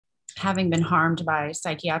having been harmed by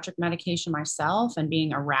psychiatric medication myself and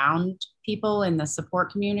being around people in the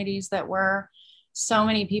support communities that were, so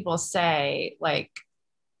many people say, like,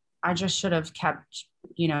 I just should have kept,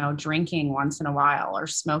 drinking once in a while or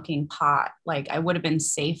smoking pot. Like, I would have been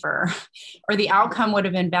safer or the outcome would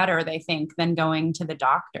have been better, they think, than going to the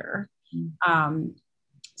doctor.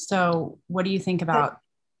 So what do you think about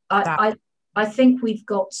that? I think we've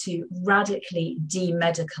got to radically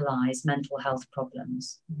demedicalize mental health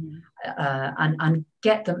problems, and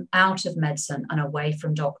get them out of medicine and away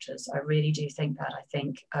from doctors. I really do think that. I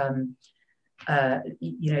think,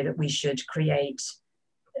 that we should create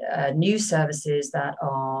new services that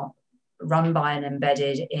are run by and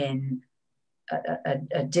embedded in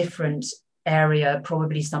a different area,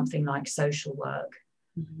 probably something like social work,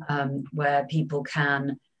 where people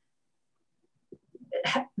can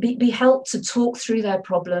be helped to talk through their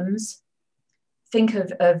problems, think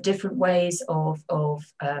of different ways of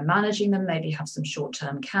managing them, maybe have some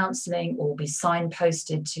short-term counselling, or be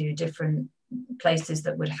signposted to different places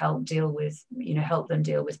that would help them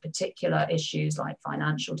deal with particular issues like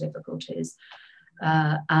financial difficulties,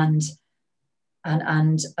 and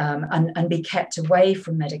be kept away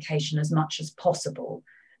from medication as much as possible.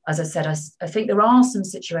 As I said, I think there are some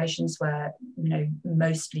situations where,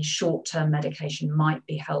 mostly short-term medication might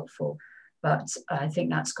be helpful, but I think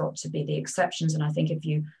that's got to be the exceptions. And I think if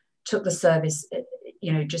you took the service,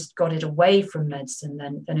 just got it away from medicine,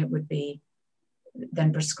 then it would be,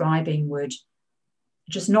 then prescribing would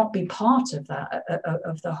just not be part of that,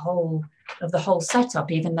 of the whole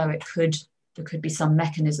setup, even though there could be some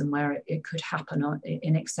mechanism where it could happen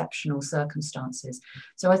in exceptional circumstances.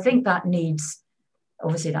 So I think that needs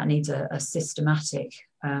a systematic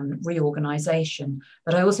reorganization,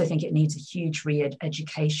 but I also think it needs a huge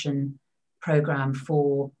re-education program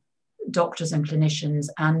for doctors and clinicians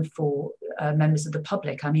and for members of the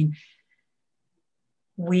public. I mean,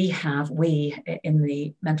 we in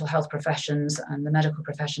the mental health professions and the medical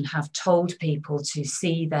profession have told people to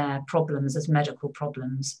see their problems as medical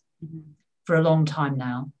problems for a long time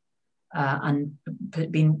now. And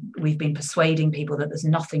we've been persuading people that there's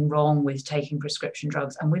nothing wrong with taking prescription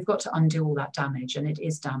drugs, and we've got to undo all that damage, and it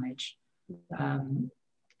is damage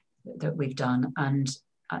that we've done, and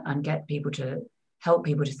help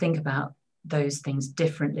people to think about those things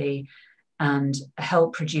differently and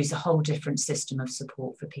help produce a whole different system of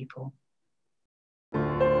support for people.